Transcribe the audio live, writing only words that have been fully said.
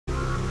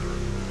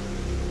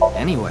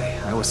Anyway,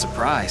 I was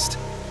surprised.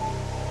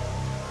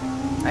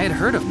 I had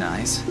heard of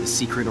NICE, the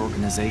secret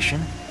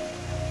organization,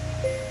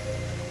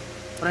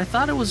 but I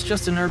thought it was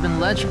just an urban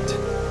legend.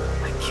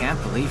 I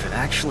can't believe it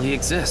actually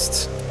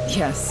exists.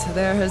 Yes,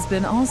 there has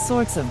been all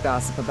sorts of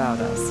gossip about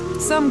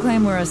us. Some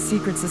claim we're a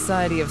secret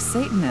society of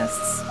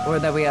Satanists, or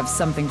that we have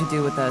something to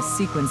do with a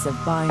sequence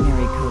of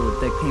binary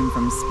code that came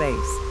from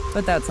space.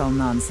 But that's all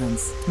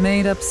nonsense.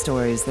 Made-up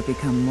stories that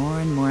become more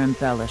and more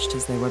embellished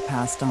as they were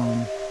passed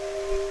on.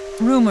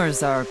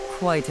 Rumors are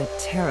quite a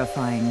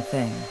terrifying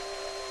thing.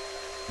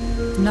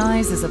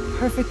 NICE is a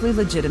perfectly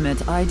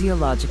legitimate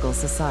ideological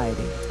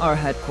society. Our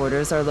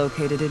headquarters are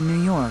located in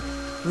New York,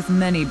 with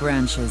many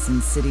branches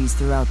in cities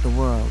throughout the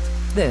world.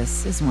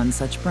 This is one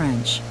such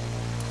branch.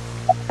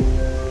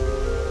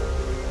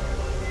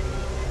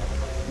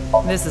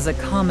 This is a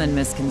common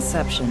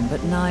misconception,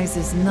 but NICE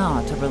is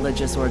not a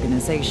religious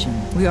organization.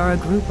 We are a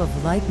group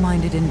of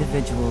like-minded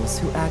individuals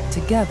who act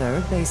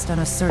together based on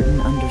a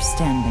certain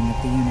understanding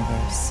of the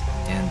universe.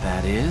 And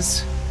that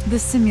is? The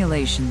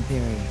simulation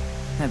theory.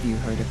 Have you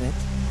heard of it?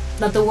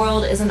 That the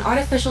world is an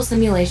artificial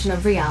simulation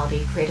of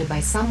reality created by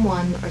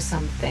someone or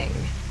something.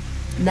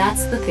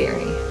 That's the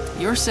theory.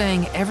 You're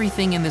saying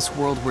everything in this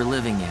world we're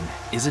living in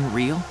isn't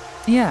real?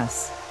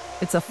 Yes.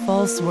 It's a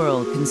false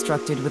world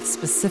constructed with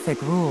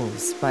specific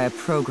rules by a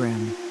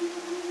program.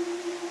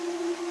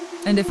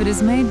 And if it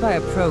is made by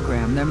a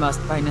program, there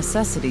must by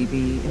necessity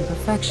be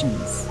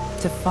imperfections.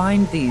 To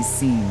find these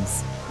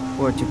seams,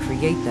 or to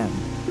create them,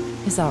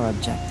 is our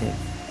objective.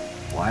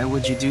 Why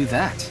would you do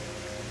that?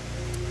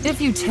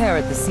 If you tear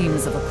at the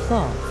seams of a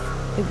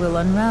cloth, it will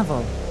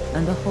unravel,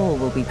 and a hole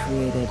will be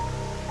created.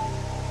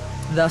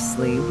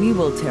 Thusly, we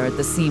will tear at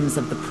the seams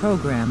of the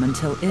program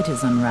until it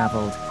is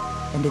unraveled,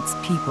 and its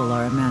people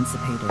are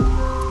emancipated.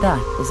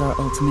 That is our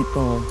ultimate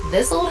goal.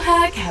 This old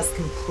hack has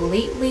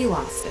completely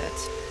lost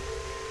it.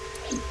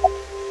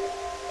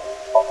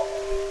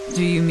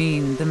 Do you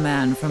mean the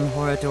man from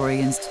Horodori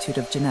Institute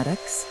of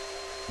Genetics?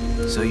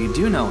 So you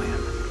do know him.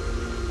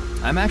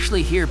 I'm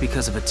actually here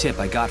because of a tip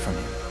I got from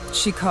him.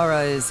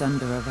 Shikara is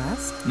under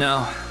arrest?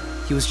 No,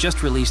 he was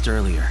just released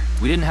earlier.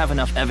 We didn't have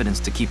enough evidence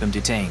to keep him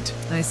detained.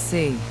 I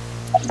see.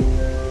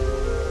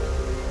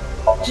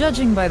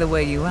 Judging by the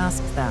way you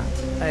asked that,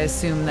 I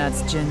assume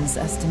that's Jin's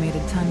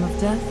estimated time of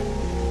death?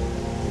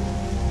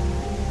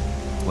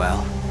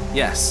 Well,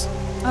 yes.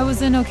 I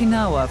was in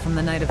Okinawa from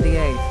the night of the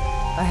 8th.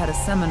 I had a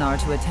seminar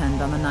to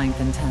attend on the 9th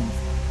and 10th.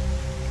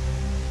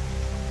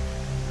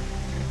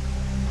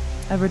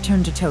 I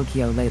returned to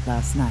Tokyo late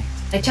last night.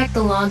 I checked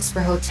the logs for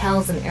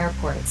hotels and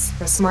airports,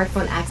 for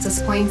smartphone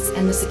access points,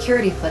 and the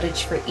security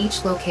footage for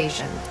each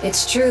location.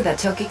 It's true that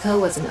Tokiko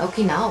was in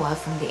Okinawa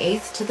from the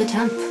 8th to the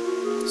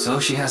 10th. So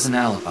she has an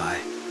alibi.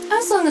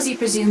 As long as you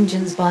presume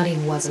Jin's body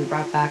wasn't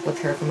brought back with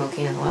her from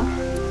Okinawa.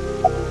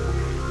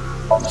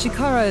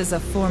 Shikara is a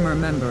former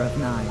member of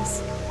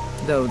NICE,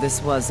 though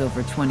this was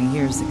over 20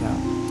 years ago.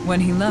 When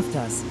he left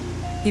us,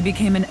 he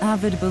became an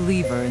avid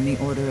believer in the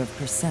Order of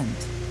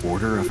Percent.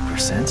 Order of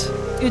Percent?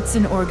 It's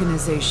an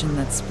organization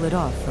that split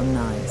off from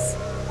NICE.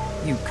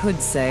 You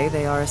could say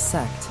they are a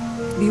sect.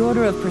 The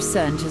Order of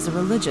Percent is a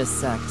religious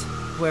sect,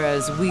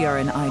 whereas we are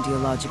an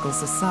ideological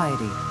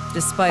society.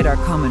 Despite our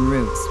common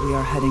roots, we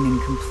are heading in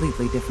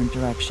completely different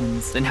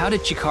directions. Then how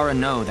did Chikara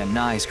know that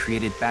NICE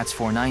created Bats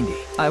 490?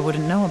 I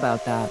wouldn't know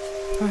about that.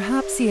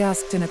 Perhaps he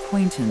asked an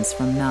acquaintance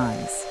from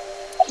NICE.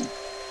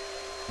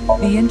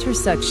 The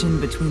intersection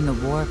between the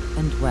warp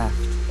and weft.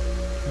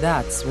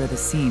 That's where the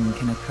seam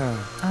can occur.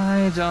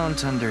 I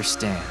don't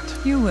understand.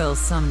 You will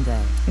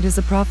someday. It is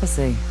a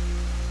prophecy.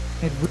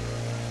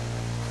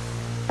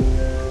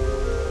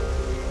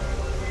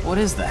 What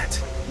is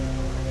that?